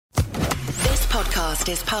podcast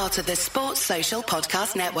is part of the Sports Social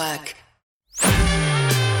Podcast Network.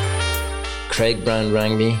 Craig Brown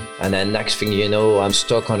rang me, and then next thing you know, I'm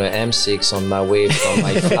stuck on an M6 on my way from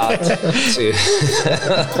my flat to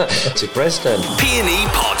Preston. P&E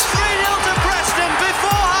Pod. 3-0 to Preston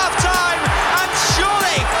before half-time, and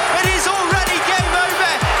surely it is already game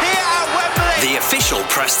over here at Wembley. The official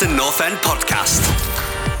Preston North End podcast.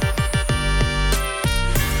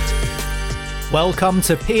 Welcome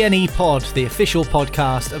to P&E Pod, the official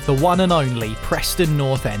podcast of the one and only Preston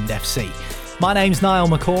North End FC. My name's Niall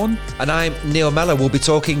McCorn. And I'm Neil Mellor. We'll be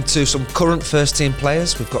talking to some current first team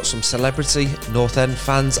players. We've got some celebrity North End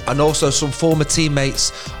fans and also some former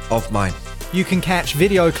teammates of mine. You can catch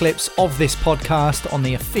video clips of this podcast on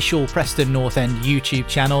the official Preston North End YouTube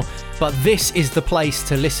channel, but this is the place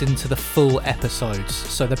to listen to the full episodes.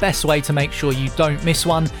 So the best way to make sure you don't miss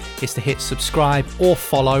one is to hit subscribe or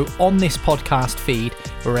follow on this podcast feed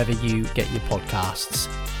wherever you get your podcasts.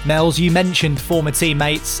 Nels, you mentioned former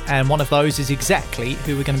teammates, and one of those is exactly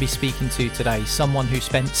who we're going to be speaking to today. Someone who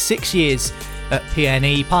spent 6 years at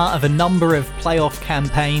PNE, part of a number of playoff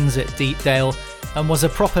campaigns at Deepdale, and was a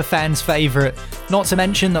proper fan's favourite. Not to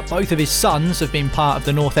mention that both of his sons have been part of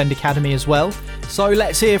the North End Academy as well. So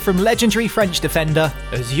let's hear from legendary French defender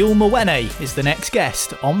as Youl Mawene is the next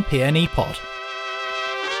guest on PNE Pod.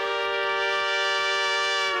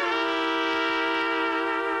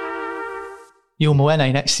 Youl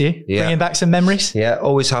Mawene next to you, bringing back some memories. Yeah,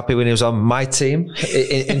 always happy when he was on my team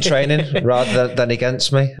in training rather than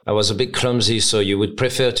against me. I was a bit clumsy, so you would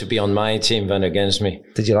prefer to be on my team than against me.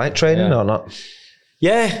 Did you like training or not?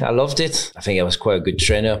 Yeah, I loved it. I think I was quite a good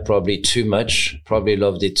trainer, probably too much, probably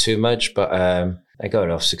loved it too much, but I got a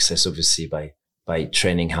lot of success obviously by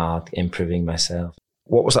training hard, improving myself.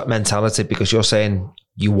 What was that mentality? Because you're saying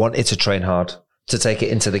you wanted to train hard to take it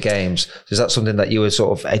into the games. Is that something that you were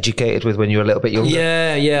sort of educated with when you were a little bit younger?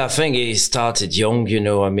 Yeah. I think it started young,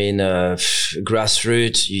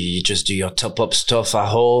 grassroots. You just do your top-up stuff at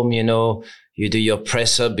home, You do your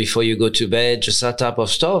press-up before you go to bed, just that type of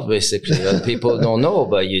stuff, basically. People don't know,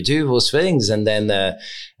 but you do those things. And then I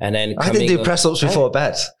didn't do press-ups before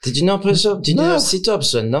bed. Did you not press up? Did you not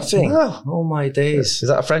sit-ups or nothing? No. Oh, my days. Is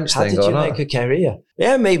that a French thing or not? How did you make a career?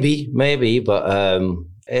 Yeah, maybe. But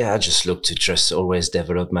I just look to just always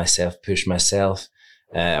develop myself, push myself.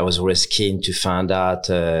 I was always keen to find out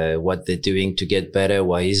what they're doing to get better,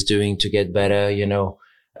 what he's doing to get better,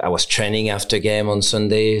 I was training after game on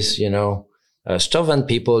Sundays, stuff that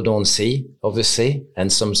people don't see, obviously.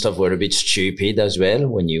 And some stuff were a bit stupid as well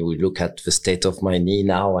when you look at the state of my knee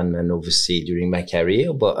now and obviously during my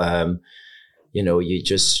career. But, you're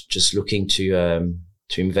just looking to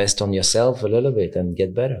invest on yourself a little bit and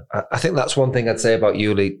get better. I think that's one thing I'd say about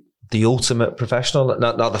Youl, the ultimate professional.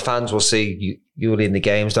 Now the fans will see Youl in the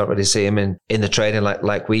games, don't really see him in the training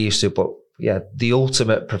like we used to. But yeah, the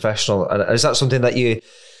ultimate professional. And is that something that you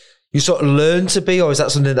sort of learned to be, or is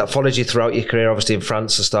that something that followed you throughout your career? Obviously in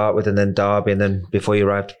France to start with, and then Derby, and then before you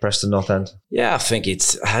arrived at Preston North End. Yeah, I think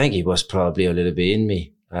it was probably a little bit in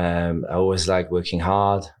me. I always liked working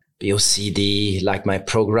hard. Be OCD, like my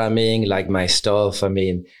programming, like my stuff. I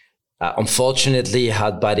mean, unfortunately, I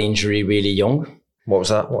had bad injury really young. What was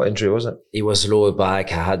that? What injury was it? It was lower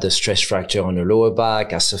back. I had a stress fracture on the lower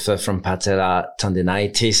back. I suffered from patellar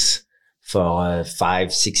tendinitis for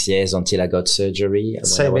 5-6 years until I got surgery.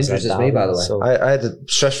 Same injuries as me, by the way. So I had a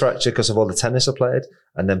stress fracture because of all the tennis I played,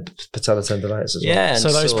 and then patellar tendinitis as well. Yeah,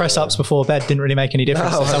 so those press-ups before bed didn't really make any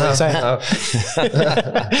difference. No, is that what you're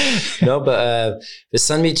saying? No, but they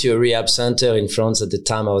sent me to a rehab center in France. At the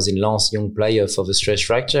time, I was in Lens, young player for the stress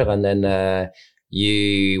fracture, and then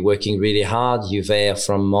you working really hard. You're there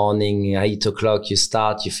from morning 8 o'clock. You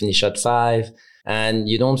start, you finish at 5. And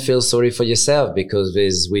you don't feel sorry for yourself because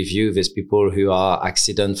there's people who are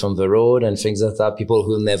accident from the road and things like that, people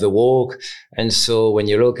who never walk. And so when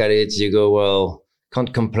you look at it, you go, well,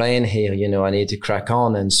 can't complain here, I need to crack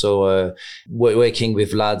on. And so working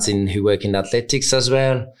with lads who work in athletics as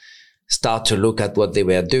well, start to look at what they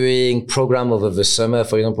were doing, program over the summer.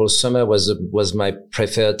 For example, summer was my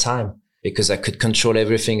preferred time because I could control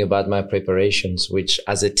everything about my preparations, which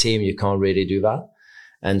as a team, you can't really do that.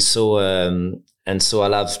 And so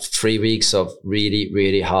I'll have 3 weeks of really,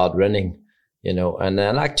 really hard running, and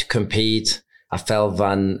I like to compete. I felt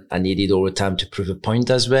that I needed all the time to prove a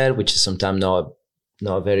point as well, which is sometimes not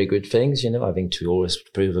a very good thing, having to always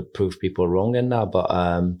prove people wrong and that. But,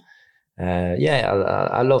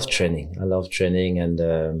 I love training. And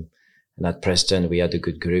at Preston, we had a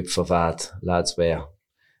good group for that. Lads were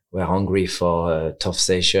hungry for tough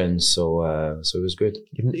sessions, so it was good.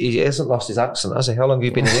 He hasn't lost his accent, has he? How long have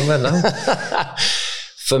you been in England now?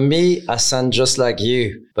 For me, I sound just like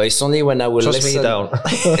you, but it's only when I will Trust listen. me, don't.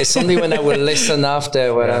 It's only when I will listen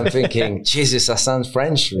after when I'm thinking, Jesus, I sound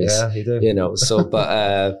French. Yeah, you do. You know, so,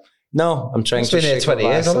 but no, I'm trying It's to been here shake 20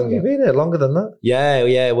 off years. How long have you been here? Longer than that?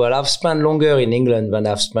 Yeah. Well, I've spent longer in England than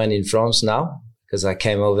I've spent in France now, because I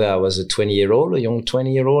came over, I was a 20-year-old, a young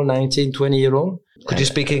 20-year-old, 19, 20-year-old. Could you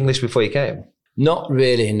speak English before you came? Not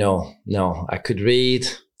really, no. I could read.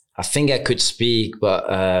 I think I could speak,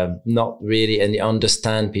 but not really, and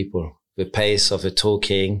understand people, the pace of the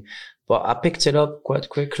talking. But I picked it up quite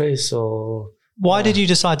quickly, so... Why did you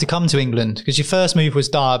decide to come to England? Because your first move was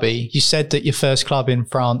Derby. You said that your first club in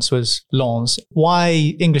France was Lens.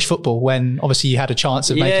 Why English football when obviously you had a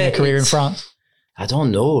chance of making a career in France? I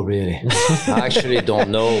don't know, really. I actually don't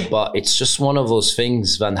know, but it's just one of those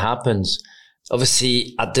things that happens.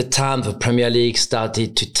 Obviously, at the time, the Premier League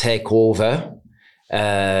started to take over.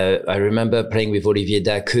 I remember playing with Olivier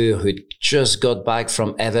Dacour, who'd just got back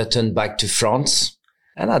from Everton back to France.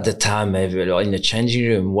 And at the time, in the changing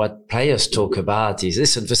room, what players talk about is,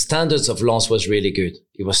 listen, the standards of Lens was really good.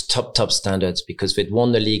 It was top standards because they'd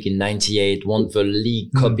won the league in 98, won the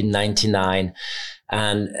League Cup in 99.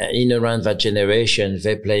 And in around that generation,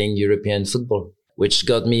 they're playing European football, which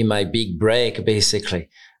got me my big break, basically.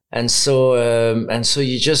 And so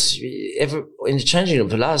you just, in the changing room,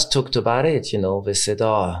 the lads talked about it, you know, they said,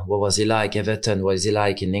 what was he like, Everton? What is he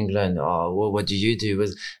like in England? What do you do?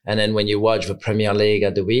 And then when you watch the Premier League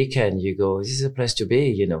at the weekend, you go, this is a place to be,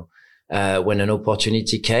 you know. When an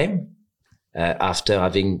opportunity came, after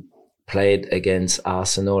having played against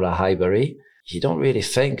Arsenal or Highbury, you don't really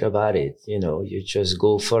think about it, you know, you just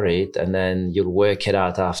go for it and then you'll work it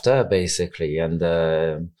out after, basically. And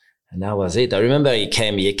that was it. I remember he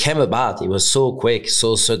came about. It was so quick,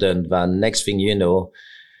 so sudden. That next thing you know,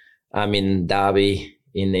 I'm in Derby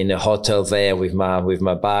in a hotel there with my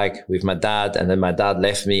bag, with my dad, and then my dad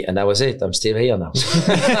left me, and that was it. I'm still here now.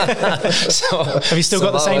 So, have you still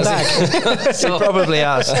got the same bag? He probably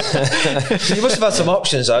has. You must have had some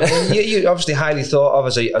options. I mean, you obviously highly thought of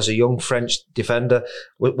as a young French defender.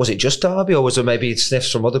 Was it just Derby, or was there maybe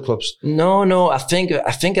sniffs from other clubs? No. I think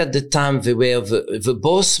at the time the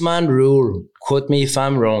bossman rule, quote me if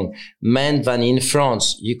I'm wrong, meant that in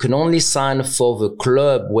France you can only sign for the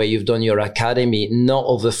club where you've done your academy, not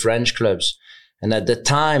of the French clubs. And at the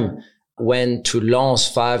time, went to Lens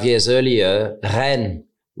 5 years earlier, Rennes,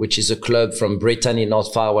 which is a club from Brittany,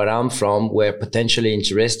 not far where I'm from, were potentially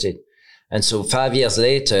interested. And so 5 years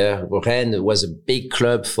later, Rennes was a big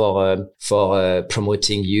club for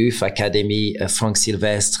promoting youth academy, Franck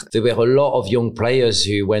Sylvestre. There were a lot of young players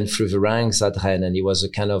who went through the ranks at Rennes, and it was a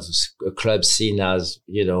kind of a club seen as,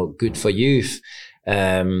 you know, good for youth.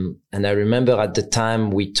 And I remember at the time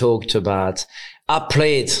we talked about, I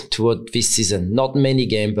played toward this season, not many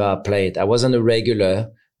games, but I played. I wasn't a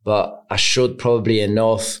regular, but I showed probably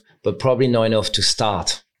enough, but probably not enough to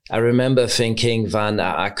start. I remember thinking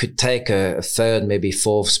that I could take a third, maybe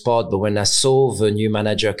fourth spot. But when I saw the new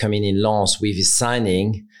manager coming in Lens with his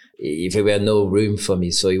signing, there were no room for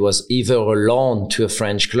me. So it was either a loan to a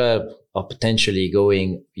French club or potentially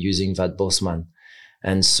using that bossman.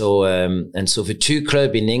 And so the two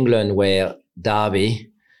clubs in England were Derby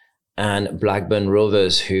and Blackburn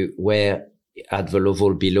Rovers, who were at the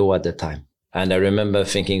level below at the time. And I remember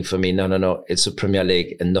thinking, for me, no, it's a Premier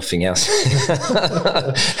League and nothing else.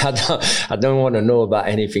 I don't want to know about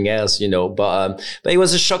anything else, you know. But it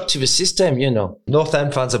was a shock to the system, you know. North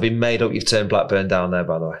End fans have been made up. You've turned Blackburn down there,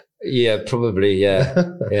 by the way. Yeah, probably. Yeah,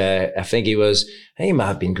 yeah. I think it might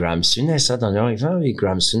have been Graham Souness. I don't know. If maybe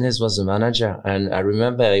Graham Souness was the manager, and I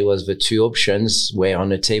remember it was the two options were on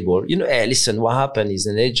the table. You know, hey, listen, what happened is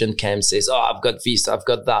an agent came and says, I've got this, I've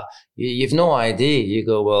got that. You've no idea. You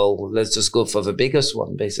go, well, let's just go for the biggest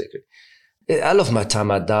one, basically. I love my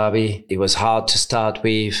time at Derby. It was hard to start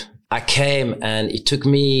with. I came and it took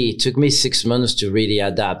me 6 months to really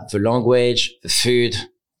adapt. The language, the food.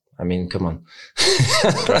 I mean, come on.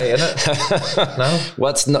 Great, isn't it? No?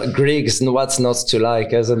 What's not Greeks and what's not to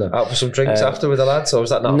like, isn't it? Out for some drinks after with the lads, or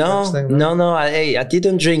was that not a fixed thing? No. I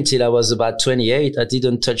didn't drink till I was about 28. I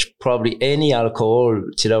didn't touch probably any alcohol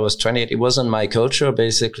till I was 28. It wasn't my culture,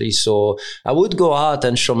 basically. So I would go out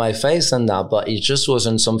and show my face and that, but it just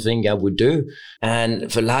wasn't something I would do. And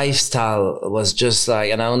the lifestyle was just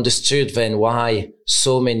like, and I understood then why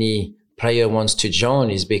so many players wants to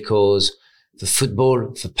join is because the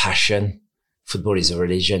football, the passion. Football is a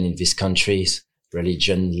religion in these countries.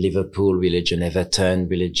 Religion Liverpool, religion Everton,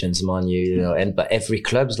 religions Man U, you know, but every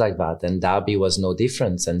club's like that. And Derby was no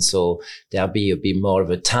different. And so Derby a bit more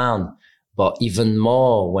of a town but even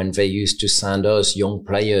more when they used to send us young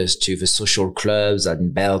players to the social clubs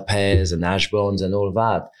and Belpays and Ashbournes and all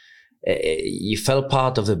that. You felt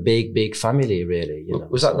part of a big family, really. You know?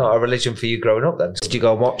 Was that not a religion for you growing up then? Did you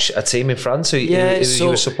go and watch a team in France who you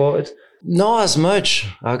were supported? Not as much,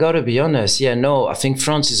 I gotta be honest. Yeah, no, I think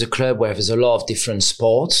France is a club where there's a lot of different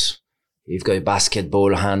sports. You've got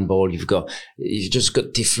basketball, handball, you've just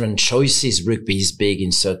got different choices. Rugby is big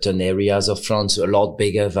in certain areas of France, a lot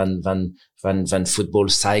bigger than football.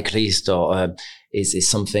 Cyclist or is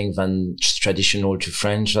something than traditional to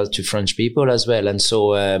French people as well. And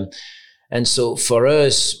so for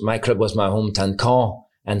us, my club was my hometown Caen.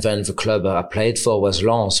 And then the club I played for was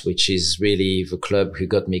Lens, which is really the club who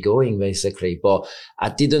got me going, basically. But I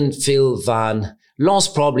didn't feel that Lens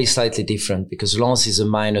probably slightly different because Lens is a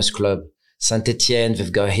minors club. Saint-Etienne,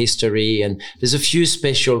 they've got history, and there's a few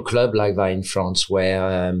special clubs like that in France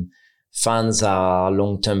where fans are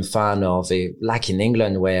long-term fan of it, like in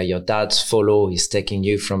England, where your dad's follow is taking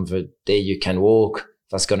you from the day you can walk.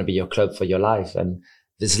 That's going to be your club for your life. And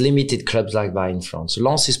there's limited clubs like that in France.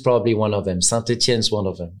 Lens is probably one of them. Saint-Etienne's one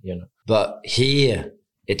of them, you know. But here,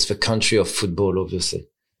 it's the country of football, obviously.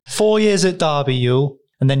 4 years at Derby, Youl,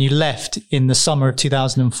 and then you left in the summer of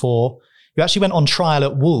 2004. You actually went on trial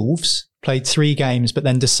at Wolves, played 3 games, but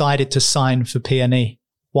then decided to sign for PNE.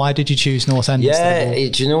 Why did you choose North End? Yeah,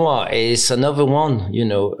 you know what? It's another one. You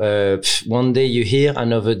know, one day you're here,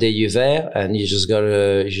 another day you're there, and you just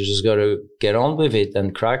gotta get on with it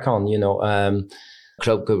and crack on. You know.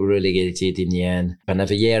 Club got relegated in the end. And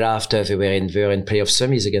the year after, they were in playoff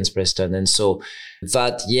semis against Preston. And so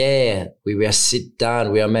that year, we were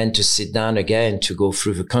meant to sit down again to go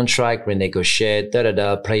through the contract,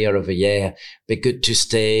 renegotiate, player of the year, be good to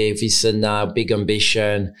stay, this and that, big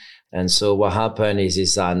ambition. And so what happened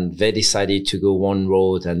is they decided to go one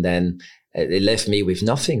road, and then they left me with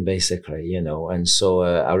nothing, basically, you know. And so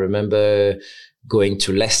I remember going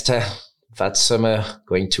to Leicester that summer,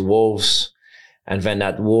 going to Wolves. And then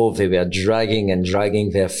at Wolves, they were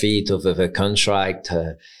dragging their feet over the contract.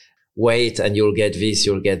 Wait, and you'll get this,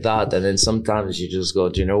 you'll get that. And then sometimes you just go,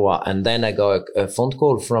 do you know what? And then I got a phone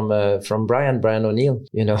call from Brian O'Neill,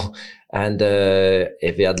 you know. And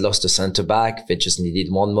if they had lost a centre back, they just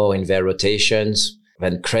needed one more in their rotations.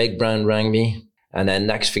 Then Craig Brown rang me. And then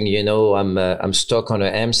next thing you know, I'm stuck on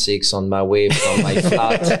a M6 on my way from my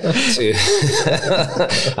flat to,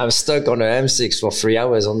 I'm stuck on a M6 for 3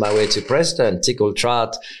 hours on my way to Preston. Tickle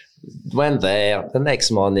Trot, went there. The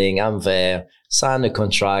next morning, I'm there, signed a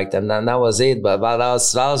contract, and then that was it. But that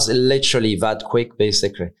was literally that quick,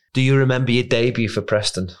 basically. Do you remember your debut for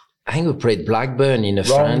Preston? I think we played Blackburn in a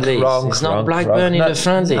friendly. It's not Blackburn in a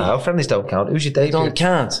friendly. No, friendlies don't count. Who's your debut? They don't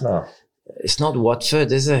count. No. It's not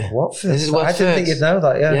Watford, is it? Watford? This is Watford. I didn't think you'd know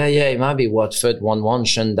that, yeah. Yeah, it might be Watford 1-1,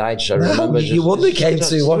 Shandike. I remember. You won the game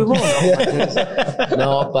 2-1.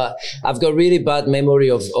 No, but I've got really bad memory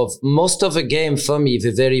of most of the game for me.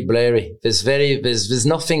 They're very blurry. There's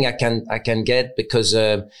nothing I can get because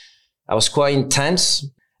I was quite intense.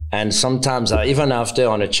 And sometimes, even after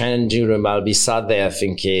on a changing room, I'll be sat there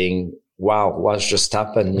thinking, wow, what's just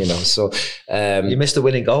happened, you know? So you missed the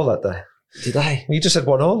winning goal that day. Did I? You just said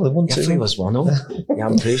 1-1 and 1-2. I think it was 1-0. Yeah,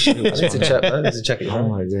 I'm pretty sure it was 1-0. I need to check it. Oh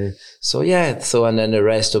my God. So and then the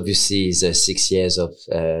rest obviously is 6 years of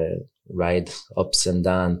ride ups and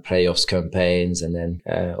downs, playoffs, campaigns, and then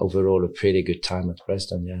overall a pretty good time at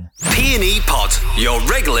Preston, yeah. P&E Pod, your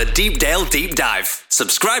regular Deepdale deep dive.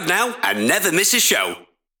 Subscribe now and never miss a show.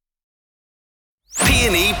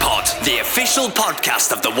 P&E Pod, the official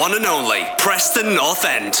podcast of the one and only Preston North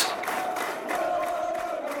End.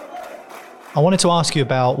 I wanted to ask you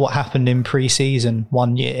about what happened in pre-season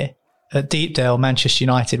one year. At Deepdale, Manchester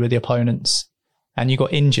United were the opponents, and you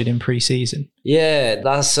got injured in pre-season. Yeah,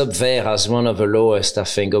 that's up there as one of the lowest, I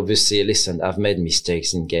think. Obviously, listen, I've made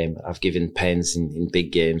mistakes in game. I've given pens in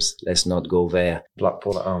big games. Let's not go there.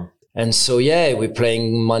 Blackpool at home. And so, yeah, we're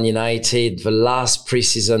playing Man United. The last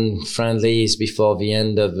pre-season friendlies before the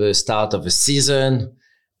end of the start of the season.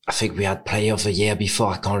 I think we had playoff a year before.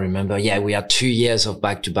 I can't remember. Yeah, we had 2 years of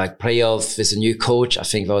back-to-back playoff. There's a new coach. I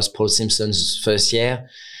think that was Paul Simpson's first year.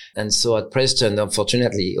 And so at Preston,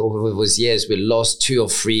 unfortunately, over those years, we lost 2 or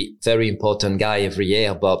 3 very important guys every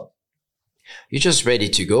year. But you're just ready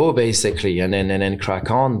to go, basically, and then crack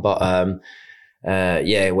on. But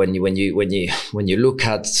yeah, when you look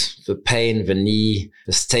at the pain, the knee,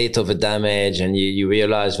 the state of the damage, and you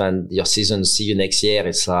realize when your season see you next year,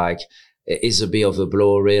 it's like. It is a bit of a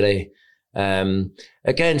blow, really.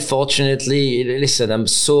 Again, fortunately, listen,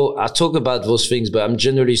 I talk about those things, but I'm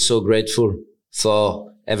generally so grateful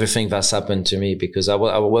for everything that's happened to me, because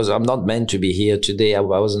I'm not meant to be here today. I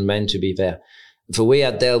wasn't meant to be there. The way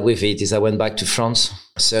I dealt with it is I went back to France,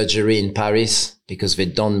 surgery in Paris, because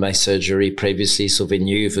they'd done my surgery previously, so they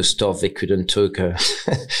knew the stuff they couldn't took.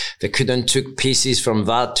 They couldn't took pieces from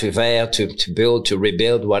that to there to build, to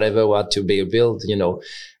rebuild, whatever what to be built,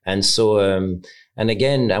 And so, and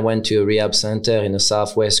again, I went to a rehab center in the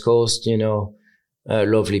Southwest Coast,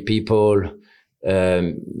 lovely people,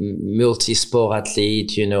 multi-sport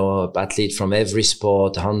athlete, athlete from every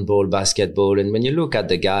sport, handball, basketball. And when you look at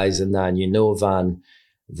the guys and then,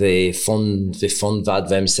 they fund that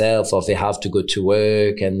themselves, or they have to go to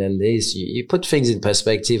work. And then you put things in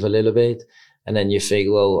perspective a little bit. And then you think,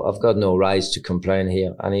 well, I've got no rights to complain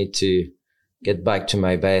here. I need to get back to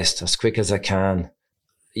my best as quick as I can.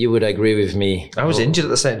 You would agree with me. I was injured at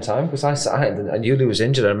the same time, because I signed and Youl was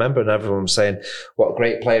injured. I remember, and everyone was saying what a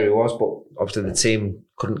great player he was, but obviously the team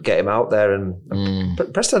couldn't get him out there. And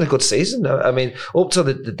Preston had a good season. I mean, up to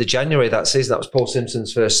the January of that season, that was Paul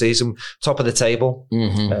Simpson's first season, top of the table.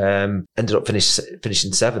 Ended up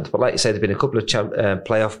finishing 7th. But like you said, there'd been a couple of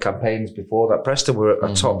playoff campaigns before that. Preston were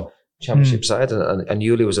a top championship side, and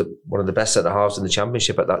Youl was one of the best centre halves in the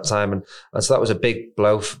championship at that time, and so that was a big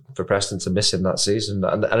blow for Preston to miss him that season,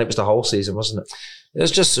 and it was the whole season, wasn't it? It was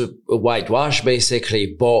just a whitewash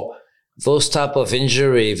basically, but those type of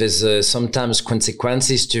injury, there's sometimes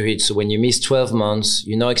consequences to it. So when you miss 12 months,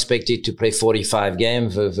 you're not expected to play 45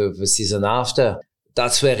 games the season after.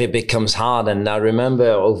 That's where it becomes hard. And I remember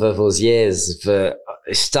over those years, it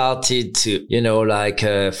started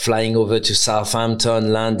to, flying over to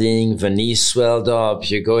Southampton, landing, the knees swelled up.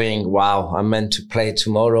 You're going, wow, I'm meant to play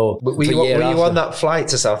tomorrow. Were you on that flight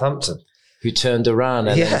to Southampton? We turned around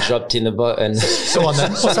and then dropped in the boat. And go on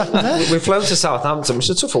then. What's happened there? We've flown to Southampton, which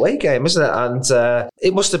is a tough away game, isn't it? And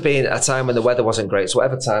it must have been a time when the weather wasn't great. So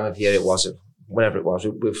whatever time of year it was, whenever it was,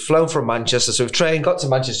 we've flown from Manchester. So we've got to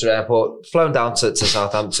Manchester Airport, flown down to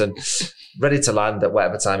Southampton, ready to land at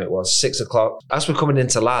whatever time it was, 6:00. As we're coming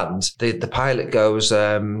into land, the pilot goes,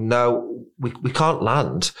 no, we can't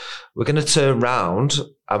land. We're going to turn round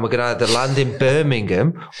and we're going to either land in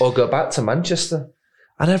Birmingham or go back to Manchester.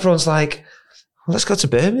 And everyone's like, well, let's go to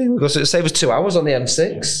Birmingham, because it saved us 2 hours on the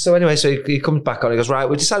M6. So anyway, so he comes back on, he goes, right,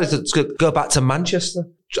 we decided to go back to Manchester.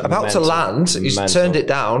 About to land, he's turned it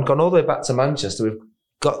down, gone all the way back to Manchester. We've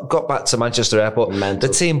got back to Manchester Airport. The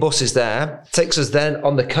team bus is there, takes us then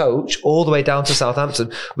on the coach all the way down to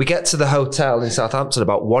Southampton. We get to the hotel in Southampton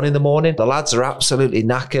about 1 a.m. The lads are absolutely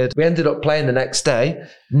knackered. We ended up playing the next day.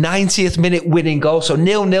 90th minute winning goal, so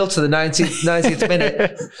 0-0 to the 90th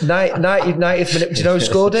minute. 90th minute. Do you know who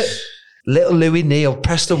scored it? Little Louis Neal.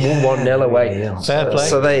 Preston won 1-0 away. Fair play.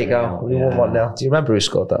 So there you go. We won 1-0. Do you remember who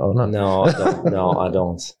scored that or not? No, I don't. No, I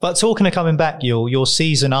don't. But talking of coming back, your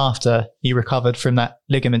season after you recovered from that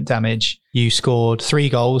ligament damage, you scored 3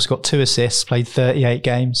 goals, got 2 assists, played 38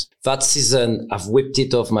 games. That season, I've whipped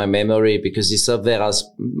it off my memory because it's up there as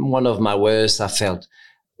one of my worst. I felt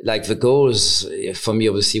like the goals for me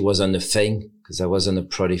obviously wasn't a thing, because I wasn't a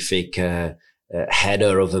prolific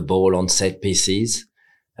header of the ball on set pieces.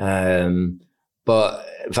 But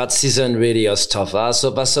that season really was tough. That's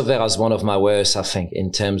up there as one of my worst, I think,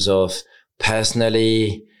 in terms of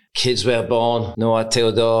personally. Kids were born, Noah,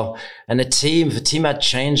 Theodore, and the team had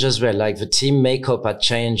changed as well. Like the team makeup had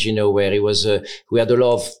changed, where it was, we had a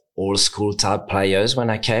lot of old school type players when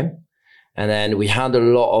I came. And then we had a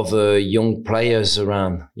lot of young players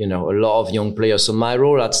around, a lot of young players. So my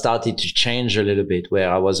role had started to change a little bit,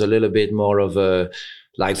 where I was a little bit more of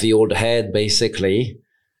like the old head, basically,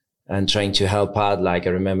 and trying to help out. Like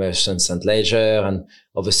I remember St. Leger, and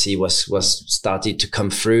obviously was started to come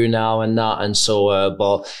through now and that. And so,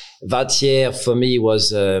 but that year for me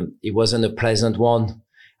it wasn't a pleasant one.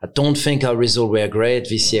 I don't think our results were great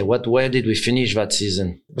this year. Where did we finish that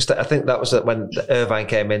season? I think that was when Irvine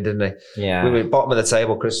came in, didn't he? Yeah. We were bottom of the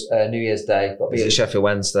table, New Year's Day. Got beat at Sheffield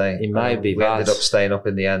Wednesday. It might be we that. ended up staying up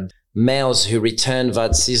in the end. Males who returned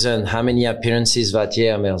that season, how many appearances that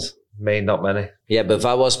year, Males? Me, not many. Yeah, but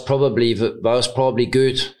that was probably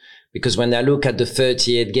good, because when I look at the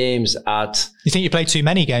 38 games you think you played too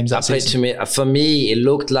many games that season? For me, it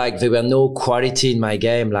looked like there were no quality in my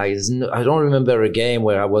game. Like I don't remember a game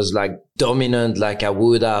where I was like dominant like I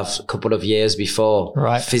would have a couple of years before.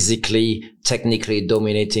 Right. Physically, technically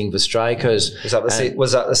dominating the strikers.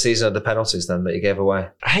 Was that the season of the penalties then that you gave away?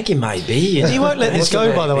 I think it might be. You won't let this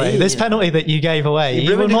go, by the way. This penalty that you gave away. It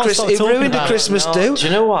ruined the Christmas do. Do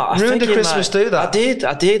you know what? Ruined the Christmas do that.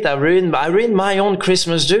 I did. I ruined my own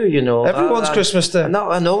Christmas do, Everyone's Christmas do.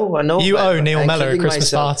 No, I know. You owe Neil Mellor a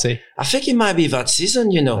Christmas party. I think it might be that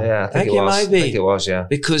season, Yeah, I think it was. It might be. I think it was, yeah.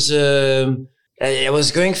 Because I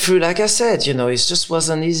was going through, like I said, it just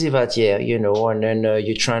wasn't easy that year, and then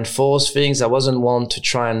you try and force things. I wasn't one to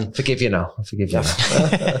try and... Forgive you now.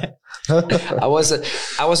 I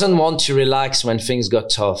wasn't one to relax when things got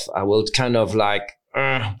tough. I would kind of like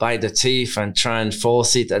bite the teeth and try and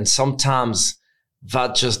force it. And sometimes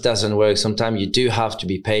that just doesn't work. Sometimes you do have to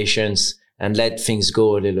be patient and let things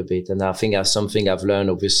go a little bit. And I think that's something I've learned,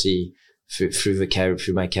 obviously, through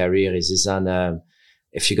my career is that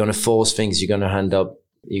if you're going to force things, you're going to end up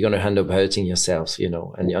hurting yourself,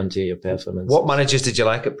 and until your performance. What managers did you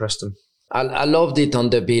like at Preston? I loved it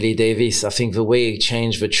under Billy Davies. I think the way he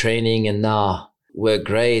changed the training and now were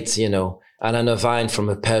great, Alan Irvine from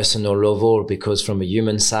a personal level, because from a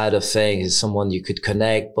human side of things, is someone you could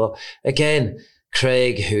connect. But again,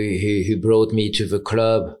 Craig, who brought me to the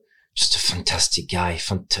club, just a fantastic guy.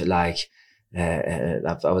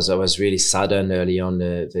 I was really saddened early on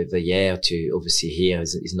the year to obviously hear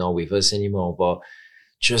he's not with us anymore. But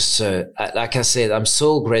just like I said, I'm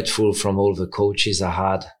so grateful from all the coaches I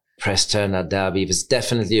had. Preston at Derby. There's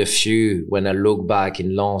definitely a few when I look back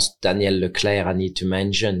in Lens. Daniel Leclerc, I need to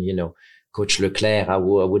mention, Coach Leclerc, I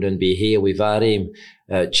wouldn't be here without him.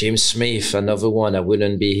 James Smith, another one, I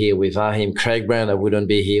wouldn't be here without him. Craig Brown, I wouldn't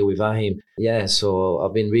be here without him. Yeah, so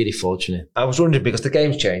I've been really fortunate. I was wondering, because the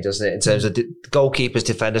game's changed, doesn't it? In terms of goalkeepers,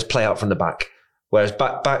 defenders play out from the back. Whereas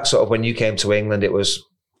back sort of when you came to England, it was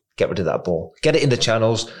get rid of that ball, get it in the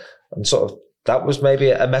channels, and sort of that was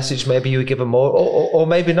maybe a message maybe you were given more, or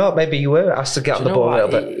maybe not. Maybe you were asked to get on the ball a little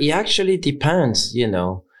bit. It actually depends,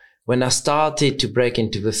 When I started to break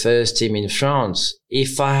into the first team in France,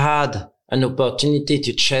 if I had an opportunity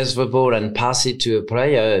to chase the ball and pass it to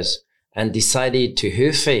players and decided to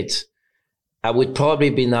hoof it, I would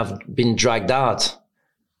probably have been dragged out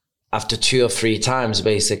after 2 or 3 times,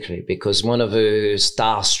 basically, because one of the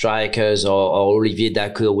star strikers or Olivier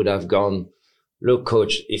Dacour would have gone, look,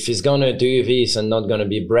 coach, if he's going to do this and not going to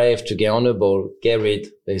be brave to get on the ball, get rid,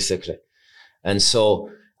 basically. And so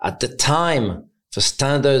at the time, the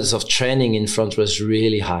standards of training in France was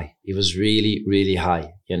really high. It was really, really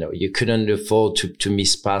high. You couldn't afford to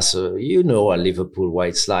miss pass. At Liverpool, what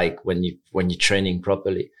it's like when you're training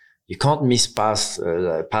properly. You can't miss pass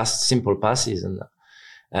simple passes.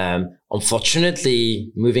 And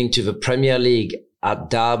unfortunately, moving to the Premier League at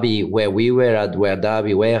Derby, where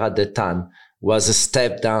Derby were at the time, was a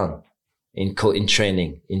step down in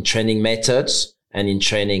training methods and in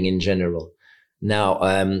training in general. Now,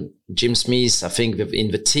 Jim Smith, I think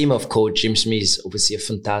in the team of coach, Jim Smith, obviously a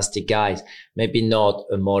fantastic guy, maybe not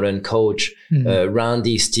a modern coach.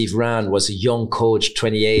 Steve Rand was a young coach,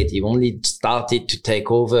 28. He only started to take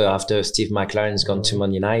over after Steve McLaren's gone to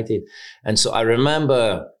Man United. And so I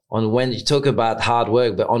remember when you talk about hard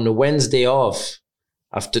work, but on the Wednesday off,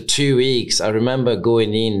 after 2 weeks, I remember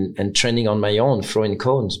going in and training on my own, throwing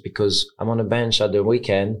cones, because I'm on a bench at the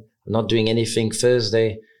weekend. I'm not doing anything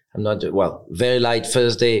Thursday. I'm not, very light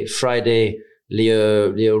Thursday, Friday,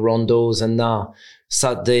 Leo rondos, and now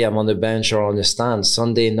Saturday I'm on the bench or on the stand,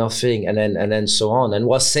 Sunday nothing, and then so on. And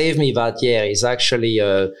what saved me that year is actually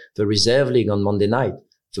the reserve league on Monday night.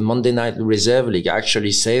 The Monday night reserve league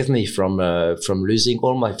actually saved me from losing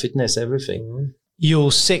all my fitness, everything.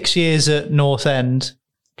 Youl 6 years at North End,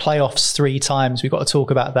 playoffs 3 times. We've got to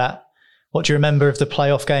talk about that. What do you remember of the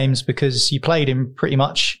playoff games? Because you played in pretty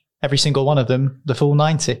much every single one of them, the full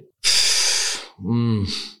 90.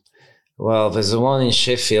 Well, there's the one in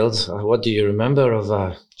Sheffield. What do you remember of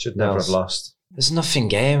that? Should never have lost. There's nothing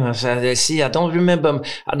game. I don't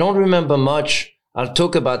remember much. I'll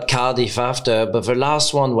talk about Cardiff after, but the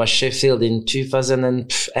last one was Sheffield in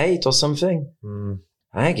 2008 or something.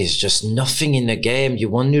 I think it's just nothing in the game.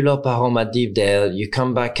 You 1-0 up at home at Deepdale. You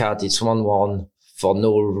come back out, it's 1-1 for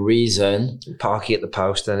no reason. Parky at the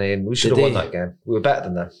post, and we should have won that game. We were better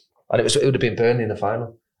than them. And it would have been Burnley in the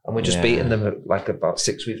final. And we're just beating them like about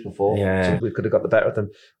 6 weeks before. Yeah. So we could have got the better of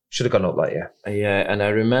them. Should have gone up that year. Yeah, and I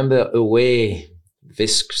remember away,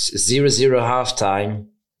 this 0-0 half-time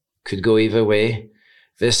could go either way.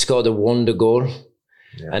 They scored a wonder goal.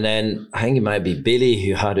 Yeah. And then I think it might be Billy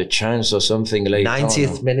who had a chance or something like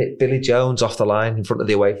 90th minute, Billy Jones off the line in front of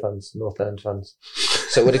the away fans, North End fans.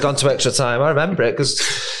 So it would have gone to extra time. I remember it because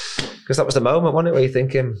that was the moment, wasn't it, where you're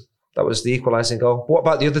thinking that was the equalising goal. What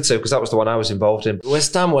about the other two? Because that was the one I was involved in.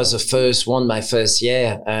 West Ham was the first one, my first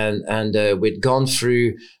year, and we'd gone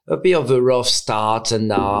through a bit of a rough start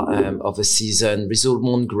and of a season. Result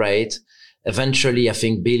weren't great. Eventually, I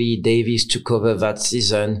think Billy Davies took over that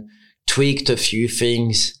season, tweaked a few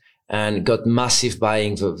things, and got massive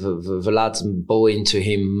buying. The lads bought into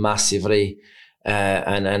him massively,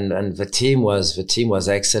 and the team was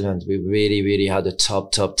excellent. We really had a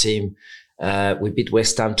top team. We beat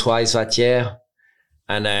West Ham twice that year.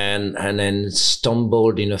 And then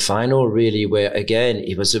stumbled in a final, really, where again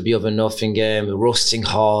it was a bit of a nothing game, roasting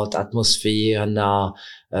hot atmosphere, and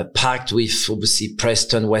packed with obviously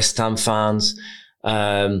Preston, West Ham fans,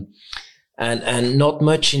 and not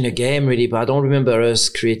much in the game really. But I don't remember us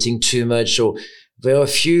creating too much. So there are a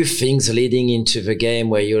few things leading into the game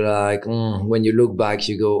where you're like, when you look back,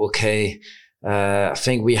 you go, okay. I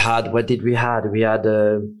think we had, what did we had? We had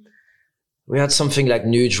something like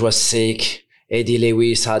Nuge was sick. Eddie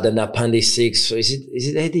Lewis had an appendix. Is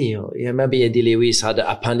it Eddie? Yeah, maybe Eddie Lewis had an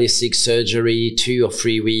appendix surgery 2 or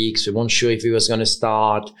 3 weeks. We weren't sure if he was going to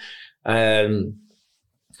start. What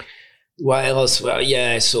else? Well,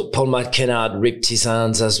 yeah. So Paul McKenna had ripped his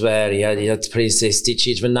hands as well. He had pretty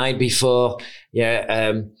stitches the night before.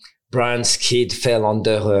 Yeah. Brian's kid fell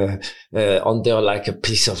under like a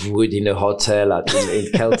piece of wood in a hotel in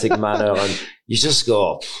Celtic Manor, and you just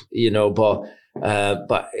go, but.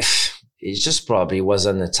 It just probably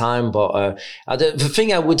wasn't the time. But the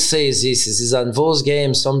thing I would say is this: is that in those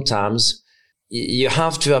games sometimes you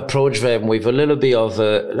have to approach them with a little bit of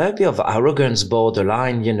arrogance,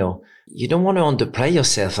 borderline. You don't want to underplay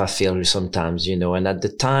yourself. I feel sometimes, And at the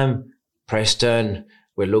time, Preston,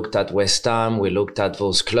 we looked at West Ham, we looked at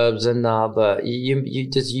those clubs, and but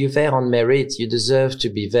you're there on merit. You deserve to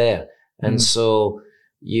be there, and so.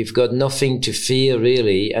 You've got nothing to fear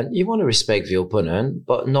really, and you want to respect the opponent,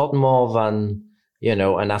 but not more than,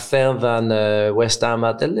 and I felt that West Ham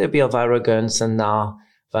had a little bit of arrogance and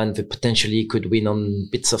than they potentially could win on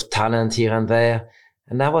bits of talent here and there.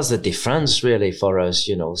 And that was the difference really for us,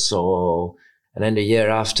 so, and then the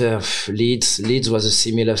year after Leeds was a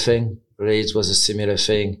similar thing.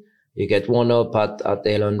 You get one up at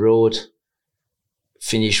Elland Road,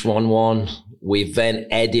 finish 1-1. With then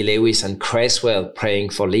Eddie Lewis and Cresswell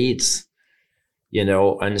praying for Leeds,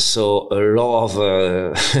 and so a lot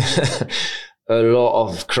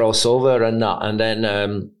of crossover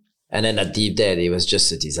and then at Deep Dead it was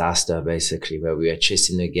just a disaster basically where we were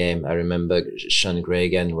chasing the game. I remember Sean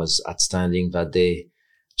Gregan was outstanding that day.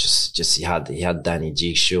 Just he had Danny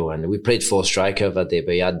Jigshaw, and we played 4 striker that day,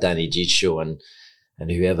 but he had Danny Jigshaw and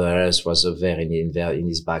whoever else was there in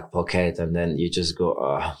his back pocket, and then you just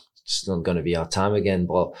go, it's not going to be our time again.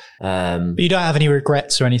 But you don't have any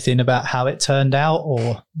regrets or anything about how it turned out,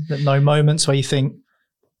 or no moments where you think,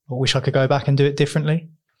 I wish I could go back and do it differently?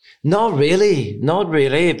 Not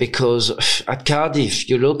really, because at Cardiff,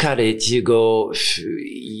 you look at it, you go,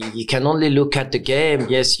 you can only look at the game.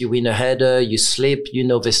 Yes, you win a header, you slip,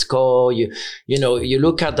 the score, you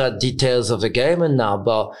look at the details of the game and now,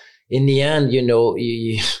 but in the end,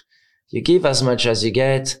 you give as much as you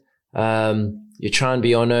get. You try and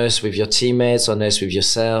be honest with your teammates, honest with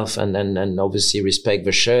yourself, and obviously respect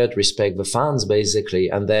the shirt, respect the fans, basically.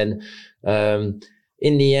 And then,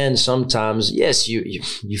 in the end, sometimes, yes,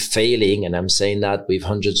 you're failing, and I'm saying that with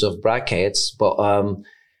hundreds of brackets, but,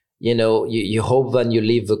 you hope when you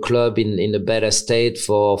leave the club in a better state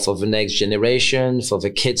for the next generation, for the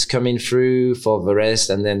kids coming through, for the rest.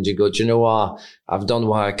 And then you go, do you know what? I've done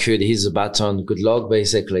what I could. Here's a baton. Good luck,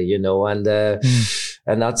 basically, and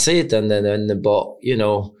that's it. And then, but,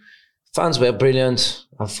 fans were brilliant.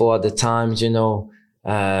 I thought at the time,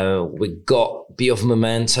 we got a bit of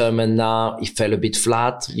momentum, and now it fell a bit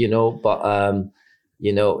flat, but,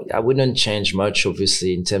 I wouldn't change much,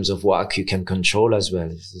 obviously, in terms of what you can control as well.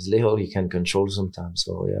 There's little you can control sometimes.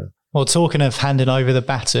 So, yeah. Well, talking of handing over the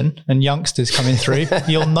baton and youngsters coming through,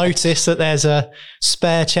 you'll notice that there's a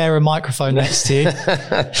spare chair and microphone next to you.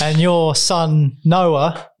 And your son,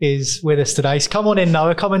 Noah, is with us today. So come on in,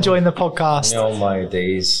 Noah. Come and join the podcast. Oh, my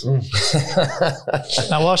days.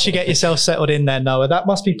 Now, whilst you get yourself settled in there, Noah, that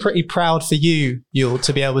must be pretty proud for you, Youl,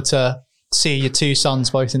 to be able to see your 2 sons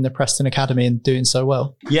both in the Preston Academy and doing so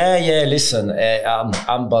well. Yeah. Listen,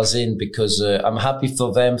 I'm buzzing because I'm happy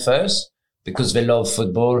for them first, because they love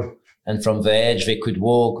football. And from the age, they could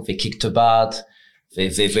walk, they kicked a bat, they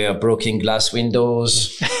were breaking glass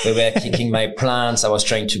windows, they were kicking my plants. I was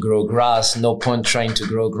trying to grow grass. No point trying to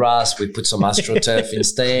grow grass. We put some AstroTurf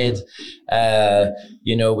instead.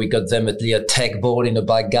 We got them at a tech ball in the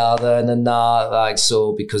back garden and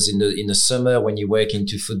so, because in the summer, when you work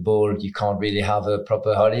into football, you can't really have a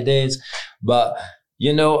proper holidays. But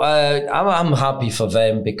I'm happy for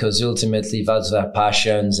them, because ultimately that's their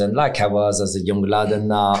passions. And like I was as a young lad, and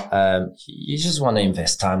now you just want to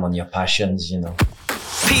invest time on your passions,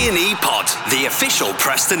 P&E Pod, the official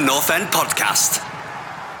Preston North End podcast.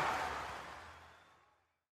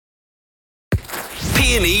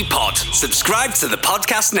 P&E Pod. Subscribe to the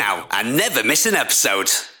podcast now and never miss an episode.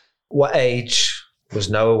 What age was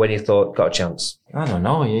Noah when you thought, got a chance? I don't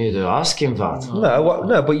know. You ask him that.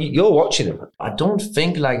 No, but you're watching him. I don't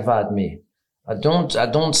think like that, me. I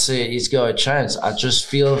don't say he's got a chance. I just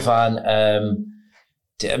feel that,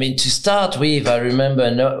 to start with, I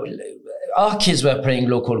remember our kids were playing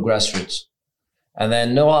local grassroots. And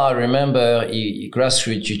then Noah, I remember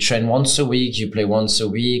grassroots, you train once a week, you play once a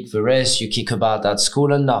week, the rest you kick about at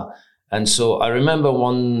school and that. And so I remember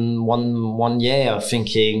one year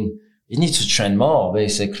thinking, you need to train more,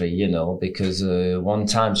 basically, because one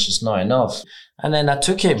time's just not enough. And then I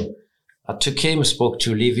took him, spoke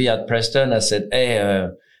to Levy at Preston. I said, hey, I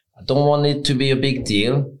don't want it to be a big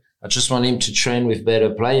deal. I just want him to train with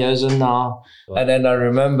better players and now. And then I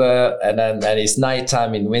remember, and it's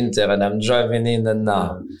nighttime in winter and I'm driving in and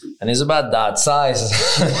now. And it's about that size.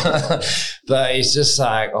 But it's just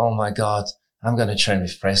like, oh my God, I'm going to train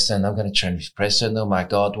with Preston. Oh my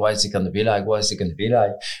God, what is it going to be like?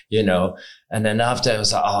 And then after I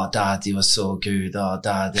was like, oh, Dad, he was so good. Oh,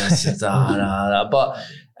 Dad, this is that. But,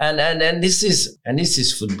 and this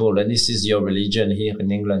is football, and this is your religion here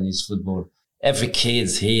in England is football. Every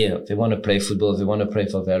kid's here. They want to play football. They want to play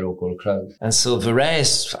for their local club. And so the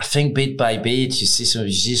rest, I think bit by bit, you see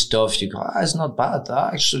stuff, you go, it's not bad.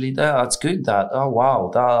 Actually, that's good. Oh,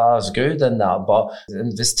 wow, that's good. And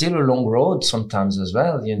there's still a long road sometimes as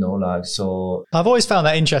well, so. I've always found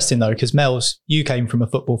that interesting though, because Mels, you came from a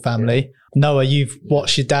football family. Yeah. Noah, you've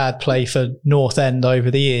watched your dad play for North End over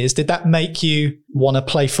the years. Did that make you want to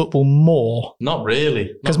play football more? Not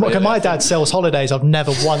really. Because my dad sells holidays. I've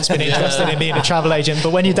never once been interested in being a travel agent.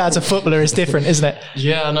 But when your dad's a footballer, it's different, isn't it?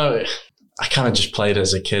 Yeah, I know. I kind of just played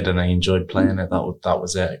as a kid and I enjoyed playing it. That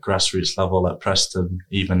was it. At grassroots level at Preston,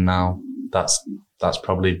 even now, that's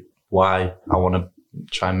probably why I want to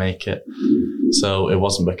try and make it. So it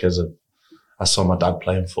wasn't because I saw my dad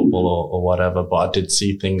playing football or whatever, but I did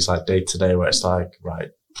see things like day to day where it's like,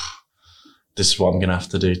 right, this is what I'm going to have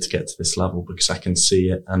to do to get to this level because I can see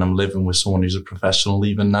it and I'm living with someone who's a professional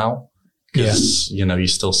even now because, you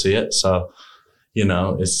still see it. So,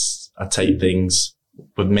 I take things,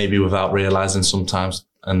 but maybe without realizing sometimes.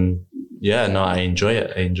 And I enjoy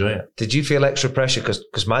it. Did you feel extra pressure?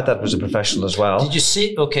 Because my dad was a professional as well. Did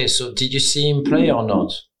you see him play or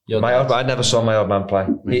not? I never saw my old man play.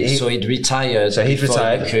 So he'd retired. So he'd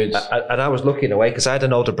retired. And I was looking away because I had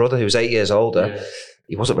an older brother who was 8 years older. Yeah.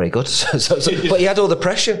 He wasn't very good, but he had all the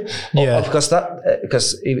pressure. Yeah. Because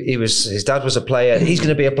his dad was a player. He's going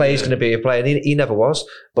to be a player. And he never was,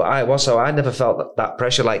 but I was. So I never felt that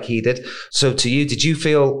pressure like he did. So to you, did you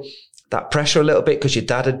feel that pressure a little bit because your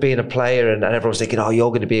dad had been a player and everyone was thinking, oh, you're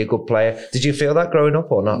going to be a good player? Did you feel that growing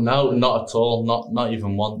up or not? No, not at all. Not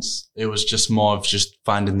even once. It was just more of just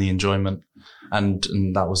finding the enjoyment, and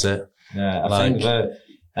that was it. Yeah,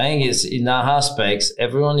 I think it's in our aspects,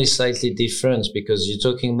 everyone is slightly different because you're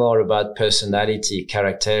talking more about personality,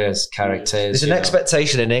 characters. There's an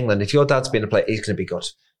expectation in England. If your dad's been a player, he's going to be good.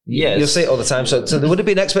 Yes. You'll see it all the time. So there would have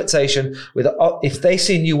been an expectation with if they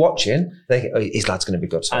seen you watching, they think, oh, his lad's going to be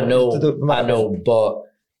good. So I know, but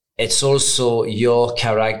it's also your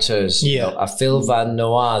characters. Yeah. I feel that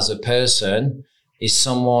Noah as a person is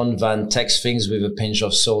someone that takes things with a pinch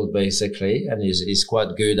of salt, basically, and is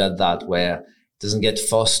quite good at that, where doesn't get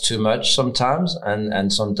forced too much sometimes,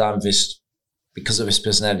 and sometimes this, because of his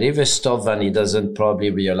personality, there's stuff that he doesn't probably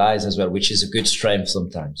realize as well, which is a good strength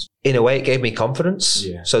sometimes. In a way, it gave me confidence.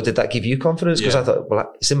 Yeah. So did that give you confidence? Because I thought,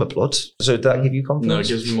 well, it's in my blood. So did that give you confidence? No, it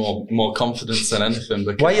gives me more confidence than anything.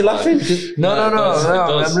 Why are you laughing? No.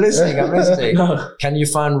 I'm listening. No. Can you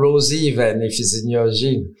find Rosie then if he's in your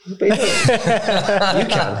gym? You can.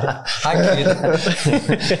 I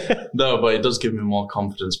could. No, but it does give me more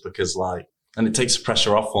confidence because and it takes the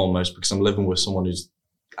pressure off almost because I'm living with someone who's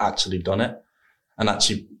actually done it and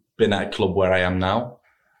actually been at a club where I am now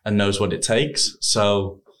and knows what it takes.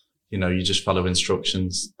 So, you just follow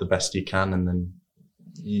instructions the best you can and then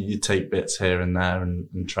you take bits here and there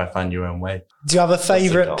and try to find your own way. Do you have a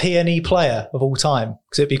favourite P&E player of all time?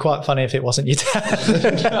 Because it'd be quite funny if it wasn't your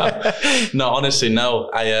dad. No, honestly, no.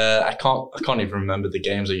 I can't even remember the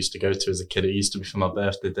games I used to go to as a kid. It used to be for my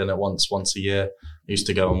birthday dinner once a year. I used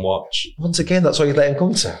to go and watch. Once again, that's why you let him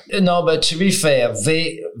come to? No, but to be fair,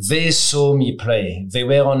 they saw me play. They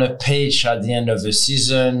were on a pitch at the end of the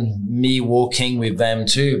season, me walking with them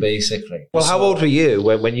too, basically. Well, how old were you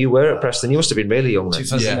when you were at Preston? You must have been really young then.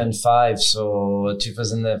 2005, so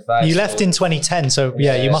 2005. You left in 2010, so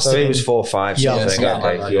you must have been. He was 4 or 5, something.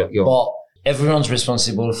 Okay, but everyone's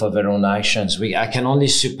responsible for their own actions. I can only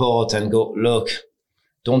support and go, look,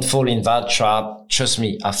 don't fall in that trap. Trust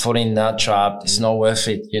me, I fall in that trap. It's not worth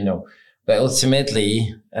it, But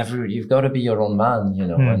ultimately, you've got to be your own man, you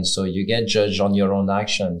know, and so you get judged on your own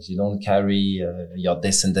actions. You don't carry your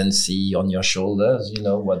descendancy on your shoulders. You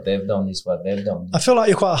know, what they've done is what they've done. I feel like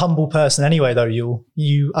you're quite a humble person anyway, though.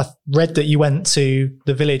 I read that you went to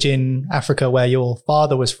the village in Africa where your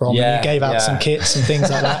father was from, and you gave out some kits and things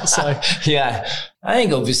like that. So yeah, I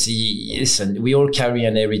think obviously, listen, we all carry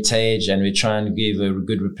an heritage, and we try and give a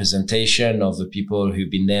good representation of the people who've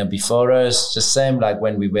been there before us. Just same like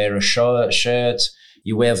when we wear a shirt,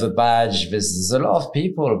 you wear the badge. There's a lot of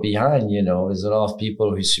people behind, you know. There's a lot of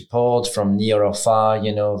people who support from near or far,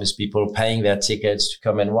 you know. There's people paying their tickets to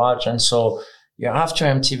come and watch, and so you have to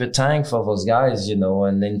empty the tank for those guys, you know.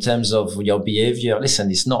 And in terms of your behavior,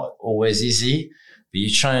 listen, it's not always easy. But you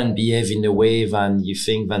try and behave in a way that you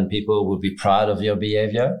think that people will be proud of your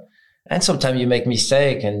behavior. And sometimes you make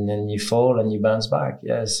mistake and then you fall and you bounce back.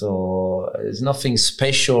 Yeah. So there's nothing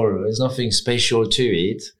special. There's nothing special to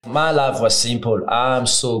it. My life was simple. I'm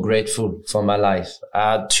so grateful for my life.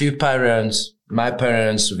 I had 2 parents. My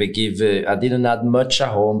parents, I didn't have much at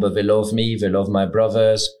home, but they love me. They love my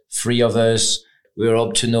brothers, 3 of us. We were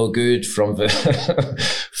up to no good from the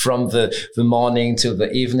morning till the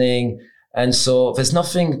evening. And so there's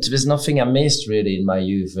nothing I missed really in my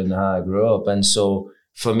youth and how I grew up. And so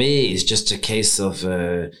for me, it's just a case of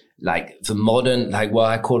like the modern, like what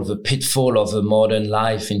I call the pitfall of a modern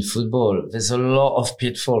life in football. There's a lot of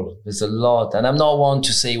pitfall. There's a lot. And I'm not one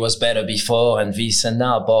to say it was better before and this and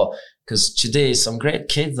now, but because today some great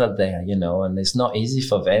kids out there, you know, and it's not easy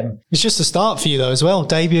for them. It's just a start for you though as well.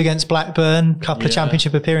 Debut against Blackburn, couple of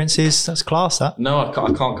championship appearances. That's class, that. No, I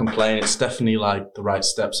can't complain. It's definitely like the right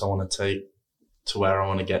steps I want to take to where I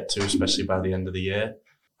want to get to, especially by the end of the year.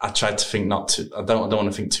 I tried to think I don't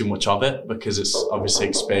want to think too much of it, because it's obviously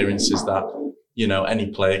experiences that, you know, any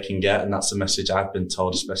player can get. And that's the message I've been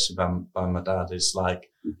told, especially by my dad, is like,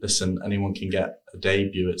 listen, anyone can get a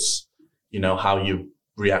debut. It's, you know, how you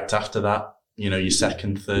react after that, you know, your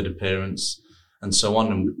second, third appearance and so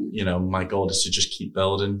on. And, you know, my goal is to just keep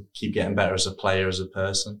building, keep getting better as a player, as a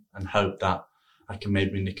person, and hope that I can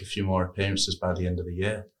maybe nick a few more appearances by the end of the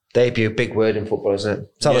year. Debut, big word in football, isn't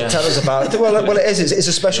it? Tell us about it. Well, it is. It's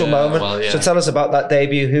a special moment. Well, so tell us about that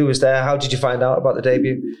debut. Who was there? How did you find out about the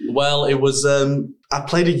debut? Well, it was, I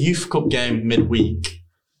played a youth cup game midweek,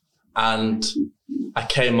 and I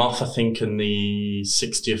came off, I think, in the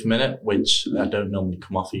 60th minute, which I don't normally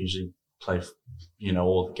come off. I usually play, you know,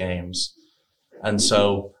 all the games. And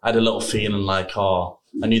so I had a little feeling like,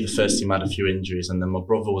 I knew the first team had a few injuries, and then my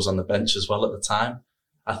brother was on the bench as well at the time,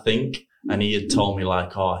 I think. And he had told me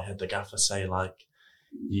like, I heard the gaffer say like,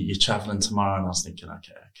 you're travelling tomorrow. And I was thinking,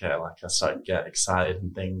 okay. Like I started to get excited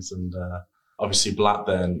and things. And obviously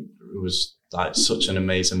Blackburn was like such an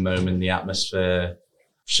amazing moment. The atmosphere,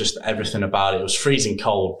 just everything about it. It was freezing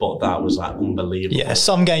cold, but that was like unbelievable. Yeah,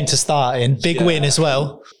 some game to start in. Big win as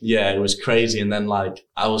well. Yeah, it was crazy. And then like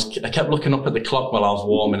I kept looking up at the clock while I was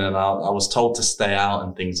warming, and I was told to stay out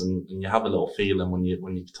and things. And you have a little feeling when you're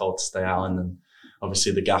told to stay out. And then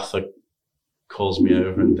obviously the gaffer calls me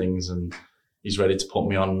over and things, and he's ready to put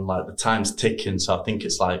me on. Like the time's ticking, so I think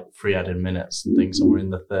it's like 3 added minutes and things, and we're in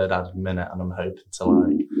the 3rd added minute, and I'm hoping to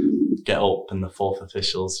like get up, and the 4th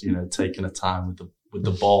official's, you know, taking a time with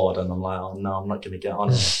the board, and I'm like, oh no, I'm not going to get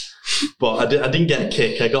on it. But I didn't get a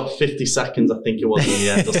kick. I got 50 seconds, I think it was in the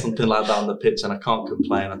end, or something like that on the pitch, and I can't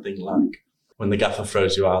complain. I think like when the gaffer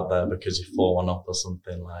throws you out there because you're 4-1 up or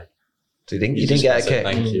something, like. Do you think you didn't get a kick?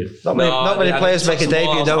 Thank you. Not many players make a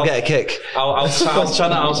debut and don't get a kick. I was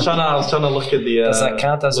trying to look at the. Does that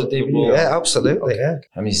count as a debut? Yeah, absolutely. Okay. Yeah.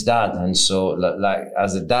 I'm his dad, and so like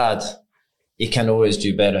as a dad, he can always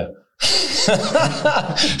do better.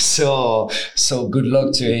 so good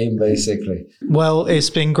luck to him, basically. Well, it's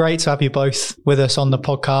been great to have you both with us on the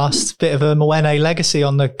podcast. Bit of a Mawene legacy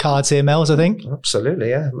on the cards here, Mels, I think. Absolutely,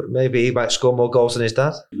 yeah. Maybe he might score more goals than his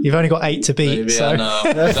dad. You've only got 8 to beat. Maybe, so. Good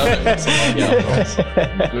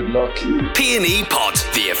luck. P&E Pod,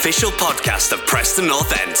 the official podcast of Preston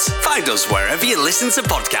North End. Find us wherever you listen to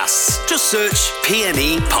podcasts. Just search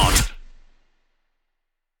P&E Pod.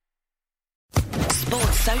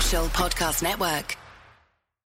 Sports Social Podcast Network.